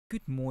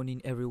Good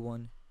morning,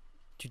 everyone.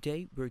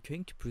 Today we're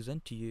going to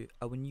present to you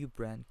our new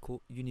brand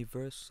called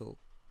Youniversal,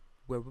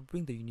 where we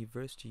bring the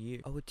universe to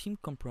you. Our team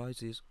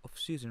comprises of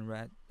Susan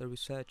Rad, the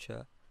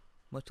researcher,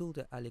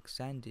 Matilda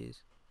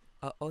Alexanders,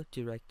 our art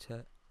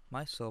director,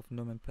 myself,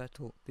 Norman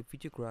Petal, the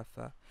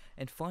videographer,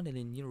 and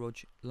finally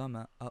Niroj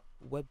Lama, our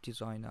web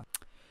designer.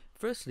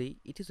 Firstly,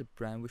 it is a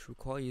brand which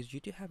requires you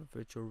to have a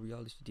virtual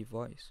reality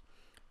device,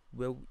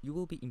 where you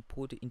will be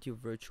imported into your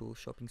virtual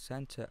shopping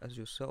center as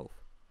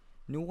yourself.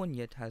 No one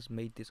yet has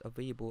made this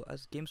available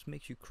as games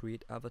make you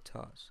create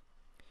avatars.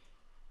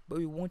 But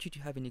we want you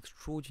to have an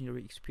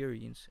extraordinary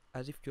experience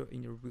as if you're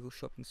in a real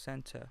shopping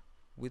center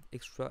with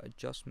extra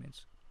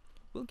adjustments.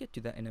 We'll get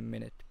to that in a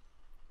minute.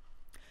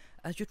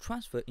 As you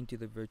transfer into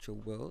the virtual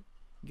world,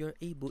 you're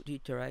able to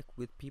interact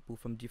with people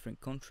from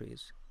different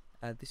countries.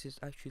 This is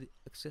actually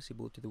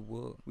accessible to the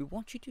world. We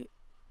want you to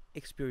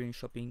experience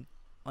shopping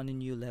on a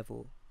new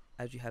level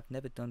as you have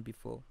never done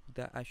before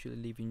without actually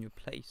leaving your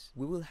place.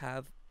 We will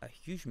have a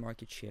huge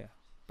market share,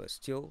 but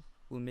still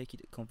will make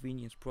it a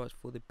convenience price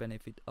for the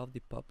benefit of the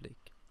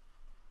public.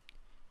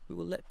 We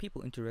will let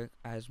people interact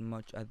as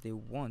much as they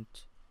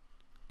want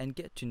and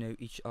get to know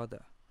each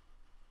other.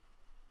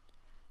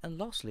 And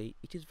lastly,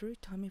 it is very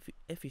time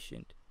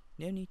efficient.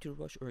 No need to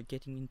rush or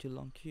getting into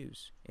long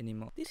queues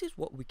anymore. This is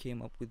what we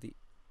came up with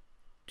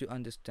to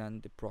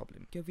understand the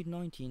problem.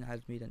 COVID-19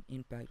 has made an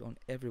impact on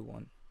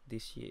everyone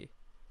this year,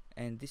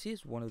 and this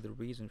is one of the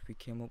reasons we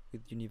came up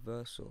with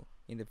Youniversal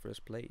in the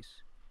first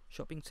place.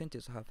 Shopping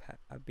centers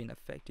have been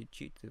affected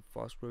due to the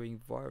fast-growing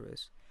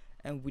virus,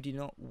 and we do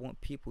not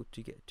want people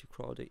to get too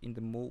crowded in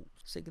the malls.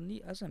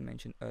 Secondly, as I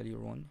mentioned earlier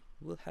on,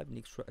 we'll have an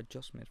extra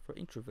adjustment for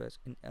introverts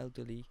and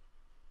elderly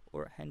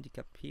or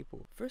handicapped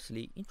people.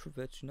 Firstly,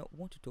 introverts do not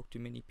want to talk to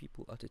many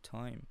people at a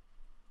time.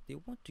 They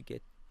want to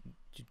get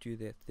to do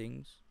their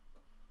things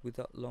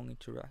without long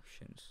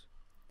interactions.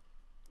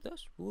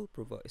 Thus, we'll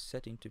provide a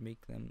setting to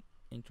make them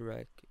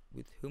interact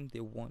with whom they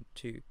want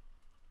to,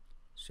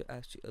 so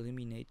as to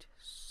eliminate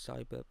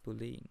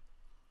cyberbullying.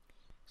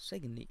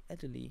 Secondly,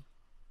 elderly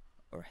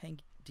or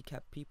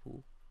handicapped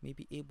people may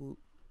be able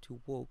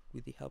to walk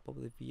with the help of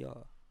the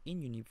VR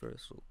in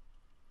Youniversal.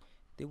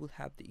 They will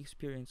have the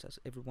experience as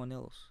everyone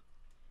else,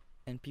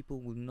 and people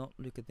will not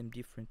look at them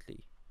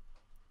differently.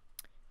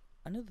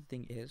 Another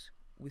thing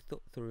we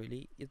thought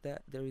thoroughly is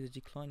that there is a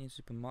decline in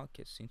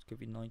supermarkets since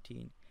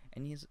COVID-19,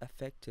 and it has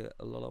affected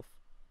a lot of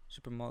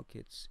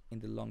supermarkets in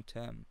the long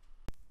term.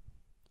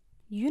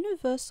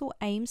 Youniversal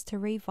aims to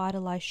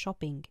revitalize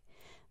shopping.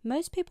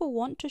 Most people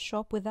want to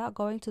shop without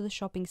going to the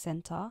shopping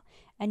center,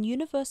 and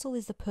Youniversal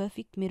is the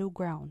perfect middle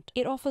ground.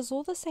 It offers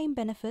all the same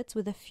benefits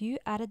with a few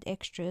added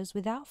extras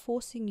without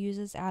forcing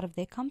users out of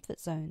their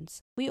comfort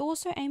zones. We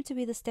also aim to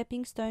be the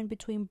stepping stone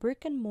between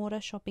brick and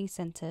mortar shopping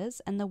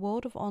centers and the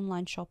world of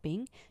online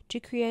shopping to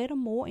create a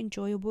more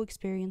enjoyable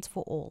experience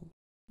for all.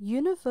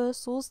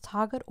 Youniversal's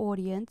target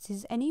audience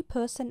is any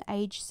person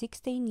aged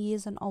 16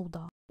 years and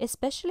older,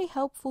 especially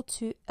helpful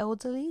to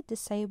elderly,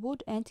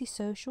 disabled,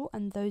 antisocial,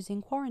 and those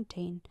in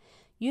quarantine.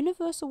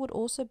 Youniversal would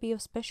also be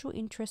of special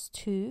interest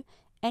to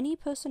any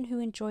person who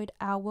enjoyed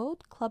Our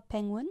World, Club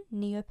Penguin,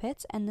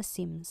 Neopets, and The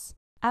Sims.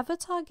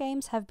 Avatar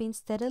games have been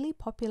steadily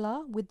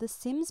popular, with The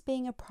Sims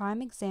being a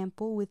prime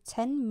example with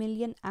 10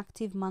 million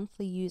active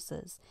monthly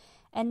users,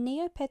 and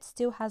Neopets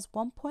still has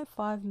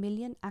 1.5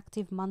 million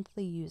active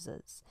monthly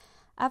users.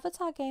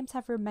 Avatar games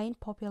have remained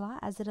popular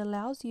as it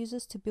allows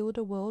users to build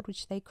a world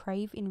which they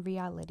crave in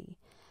reality.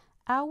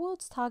 Our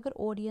World's target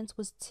audience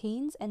was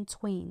teens and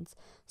tweens,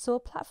 so a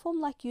platform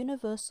like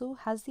Youniversal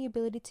has the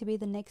ability to be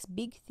the next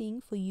big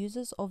thing for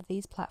users of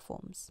these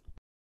platforms.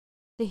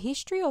 The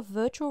history of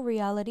virtual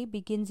reality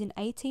begins in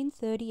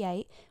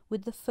 1838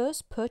 with the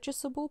first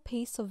purchasable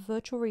piece of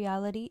virtual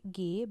reality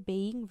gear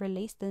being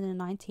released in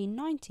the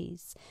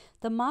 1990s.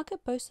 The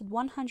market boasted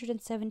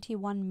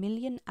 171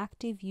 million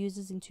active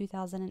users in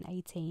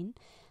 2018.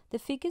 The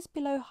figures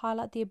below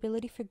highlight the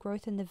ability for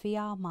growth in the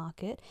VR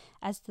market,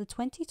 as the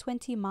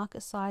 2020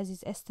 market size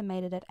is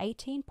estimated at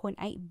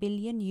 $18.8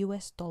 billion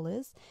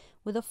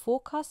with a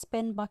forecast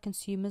spend by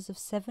consumers of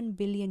 $7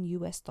 billion.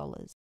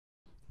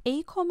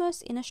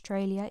 E-commerce in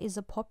Australia is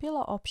a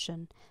popular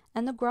option,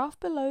 and the graph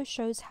below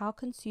shows how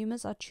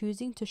consumers are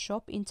choosing to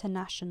shop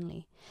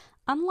internationally.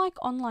 Unlike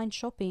online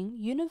shopping,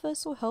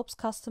 Youniversal helps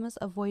customers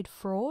avoid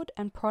fraud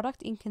and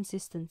product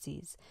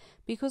inconsistencies,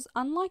 because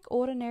unlike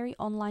ordinary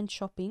online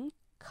shopping,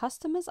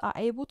 customers are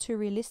able to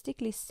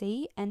realistically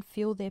see and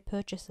feel their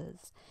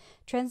purchases.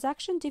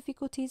 Transaction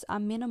difficulties are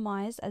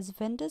minimized as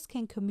vendors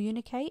can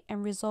communicate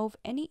and resolve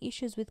any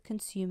issues with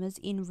consumers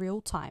in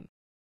real time.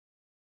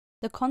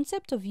 The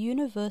concept of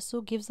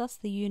Youniversal gives us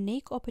the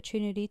unique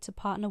opportunity to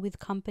partner with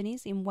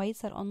companies in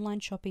ways that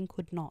online shopping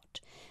could not.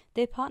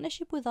 Their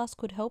partnership with us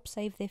could help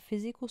save their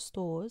physical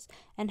stores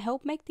and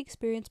help make the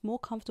experience more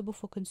comfortable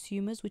for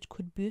consumers, which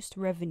could boost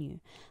revenue.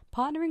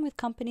 Partnering with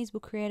companies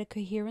will create a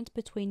coherence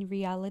between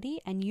reality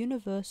and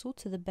Youniversal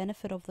to the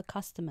benefit of the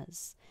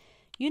customers.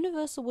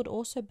 Universal would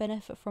also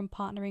benefit from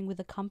partnering with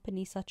a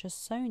company such as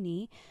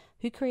Sony,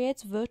 who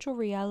creates virtual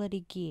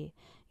reality gear.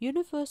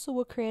 Universal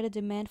will create a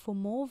demand for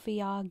more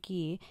VR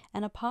gear,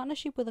 and a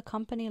partnership with a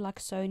company like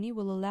Sony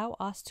will allow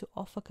us to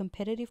offer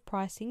competitive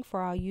pricing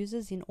for our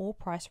users in all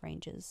price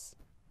ranges.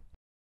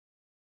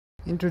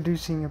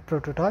 Introducing a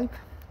prototype,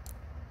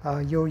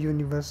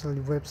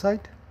 Youniversal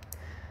website.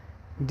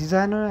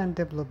 Designer and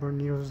developer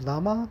Neeraj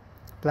Lama,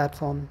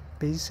 platform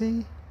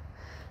PC.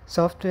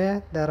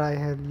 Software that I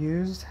have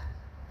used: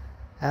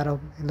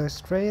 Adobe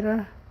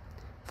Illustrator,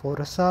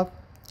 Photoshop,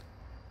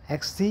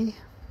 XD.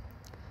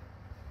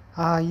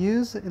 I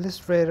use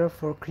Illustrator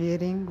for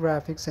creating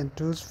graphics and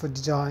tools for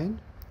design,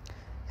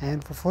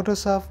 and for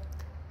Photoshop,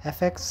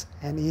 effects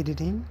and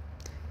editing,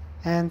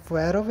 and for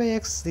Adobe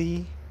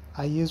XD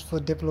I use for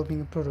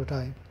developing a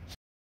prototype.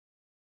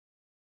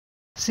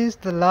 Since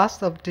the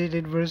last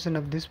updated version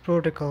of this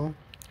protocol,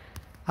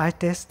 I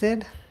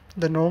tested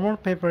the normal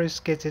paper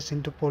sketches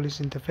into polish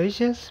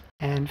interfaces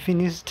and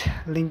finished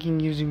linking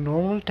using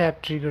normal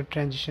tab trigger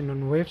transition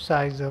on web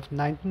size of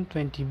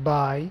 1920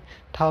 by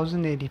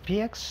 1080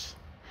 px,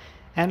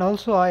 and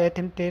also I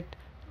attempted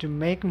to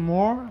make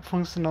more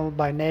functional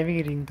by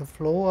navigating the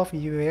flow of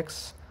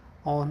UX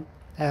on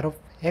Adobe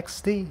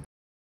XD.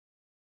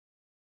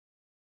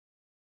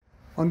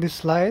 On this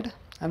slide,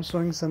 I'm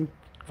showing some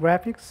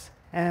graphics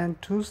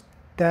and tools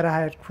that I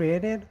had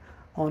created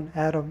on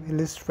Adobe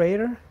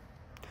Illustrator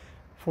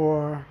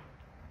for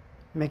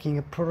making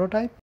a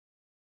prototype.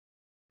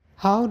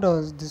 How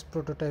does this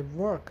prototype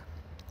work?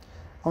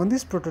 On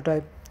this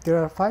prototype, there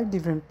are 5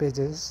 different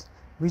pages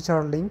which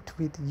are linked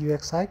with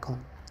UX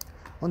icon.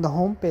 On the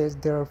home page,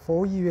 there are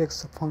 4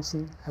 UX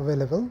functions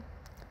available.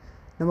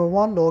 Number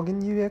 1,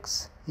 login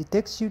UX. It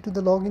takes you to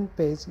the login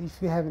page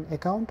if you have an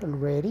account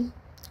already.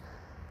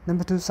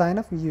 Number 2, sign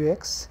up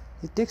UX.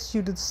 It takes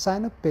you to the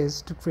sign up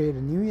page to create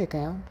a new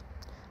account.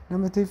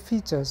 Number 3,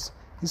 features.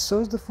 It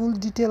shows the full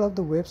detail of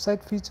the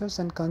website features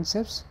and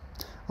concepts.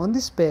 On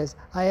this page,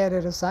 I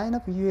added a sign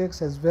up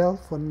UX as well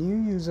for new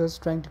users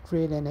trying to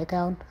create an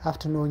account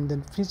after knowing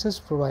the features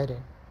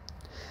provided.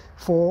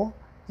 4,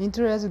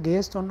 enter as a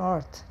guest on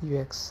Earth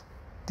UX.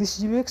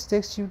 This UX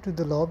takes you to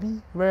the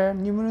lobby where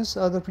numerous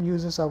other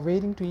users are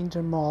waiting to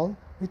enter mall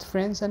with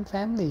friends and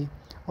family,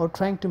 or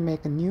trying to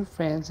make a new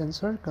friends and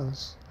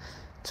circles.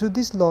 Through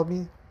this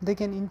lobby, they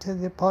can enter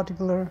the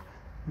particular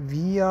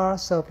VR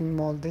shopping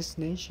mall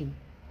destination.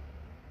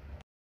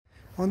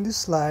 On this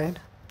slide,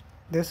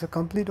 there's a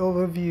complete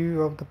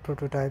overview of the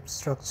prototype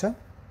structure.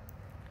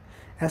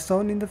 As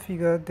shown in the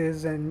figure,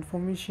 there's an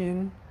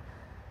information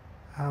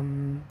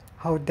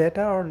how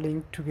data are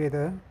linked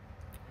together.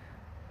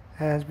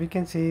 As we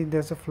can see,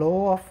 there's a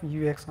flow of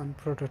UX on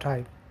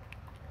prototype.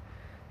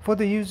 For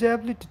the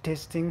usability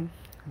testing,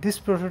 this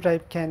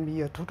prototype can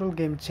be a total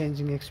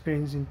game-changing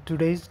experience in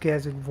today's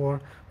gadget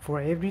world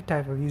for every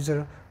type of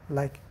user,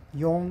 like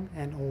young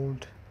and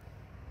old.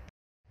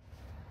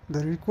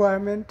 The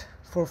requirement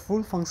for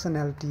full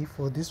functionality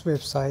for this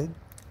website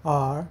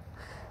are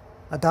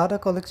a data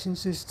collection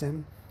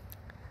system,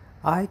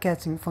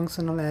 eye-catching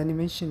functional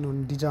animation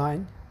on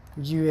design,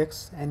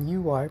 UX and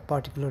UI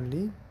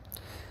particularly,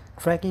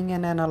 tracking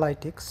and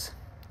analytics,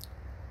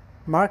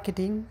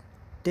 marketing,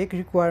 tech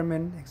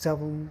requirement,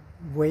 example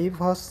web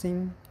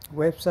hosting,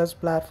 web search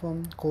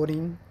platform,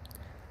 coding,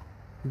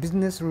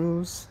 business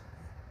rules,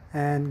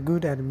 and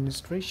good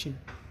administration.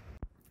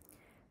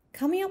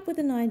 Coming up with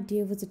an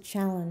idea was a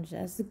challenge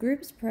as the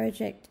group's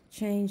project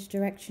changed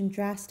direction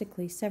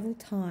drastically several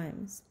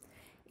times.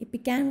 It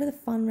began with a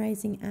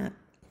fundraising app,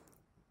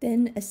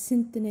 then a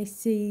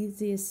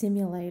synesthesia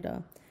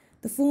simulator.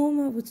 The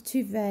former was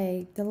too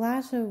vague, the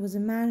latter was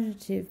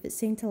imaginative but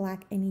seemed to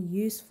lack any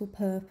useful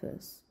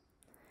purpose.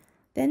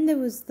 Then there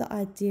was the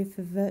idea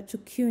for a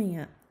virtual queuing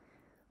app,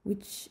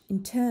 which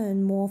in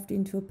turn morphed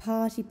into a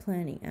party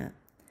planning app.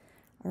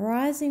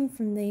 Arising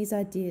from these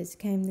ideas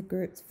came the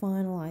group's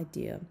final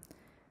idea,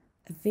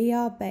 a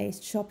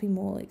VR-based shopping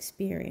mall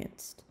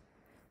experience.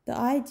 The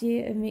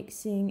idea of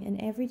mixing an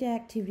everyday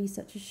activity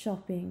such as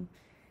shopping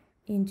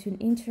into an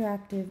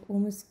interactive,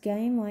 almost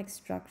game-like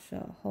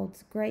structure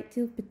holds a great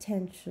deal of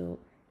potential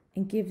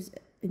and gives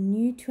a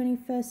new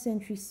 21st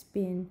century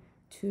spin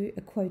to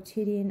a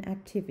quotidian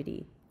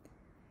activity.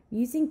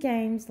 Using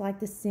games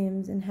like The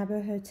Sims and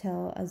Habbo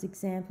Hotel as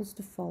examples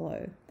to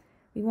follow,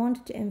 we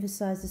wanted to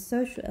emphasize the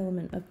social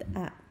element of the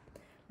app,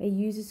 where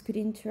users could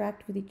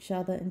interact with each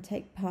other and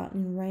take part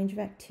in a range of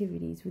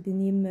activities within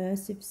the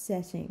immersive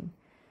setting.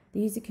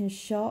 The user can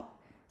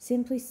shop,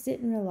 simply sit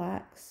and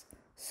relax,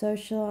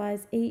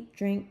 socialize, eat,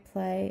 drink,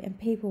 play, and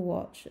people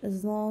watch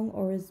as long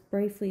or as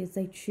briefly as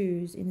they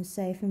choose in a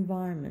safe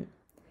environment.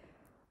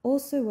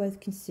 Also worth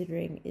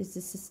considering is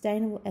the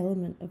sustainable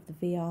element of the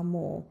VR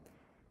mall.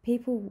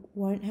 People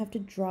won't have to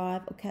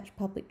drive or catch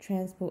public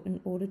transport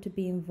in order to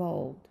be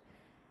involved,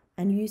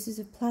 and uses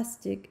of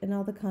plastic and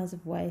other kinds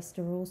of waste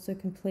are also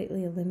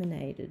completely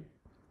eliminated.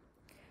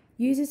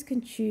 Users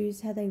can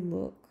choose how they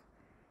look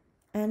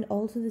and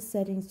alter the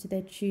settings to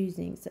their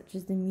choosing, such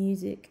as the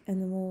music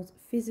and the mall's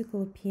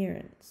physical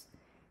appearance.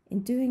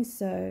 In doing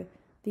so,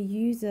 the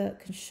user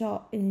can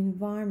shop in an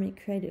environment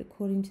created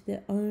according to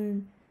their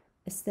own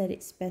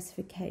aesthetic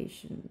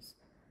specifications.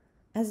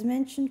 As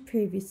mentioned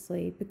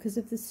previously, because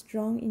of the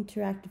strong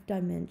interactive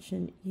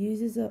dimension,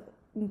 users are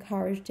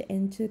encouraged to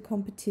enter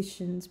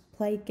competitions,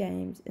 play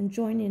games, and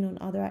join in on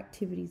other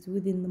activities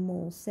within the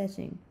mall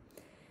setting.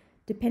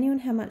 Depending on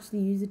how much the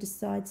user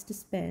decides to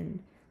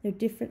spend, there are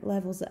different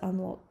levels that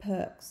unlock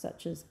perks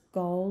such as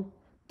Gold,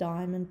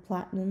 Diamond,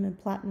 Platinum, and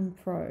Platinum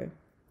Pro.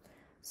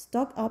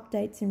 Stock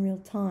updates in real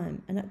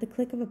time, and at the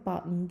click of a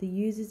button, the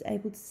user is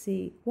able to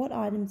see what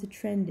items are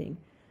trending,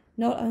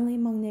 not only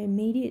among their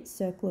immediate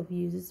circle of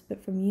users,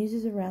 but from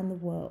users around the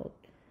world.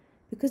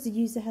 Because the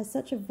user has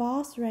such a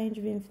vast range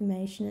of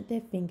information at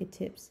their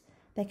fingertips,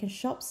 they can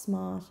shop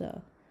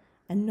smarter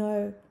and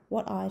know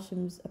what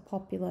items are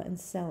popular and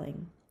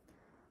selling.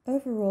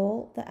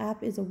 Overall, the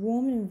app is a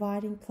warm and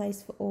inviting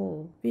place for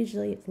all.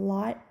 Visually, it's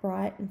light,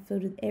 bright, and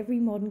filled with every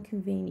modern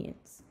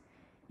convenience.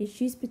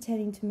 Issues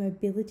pertaining to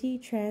mobility,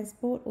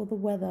 transport, or the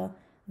weather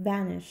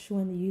vanish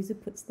when the user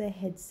puts their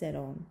headset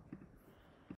on.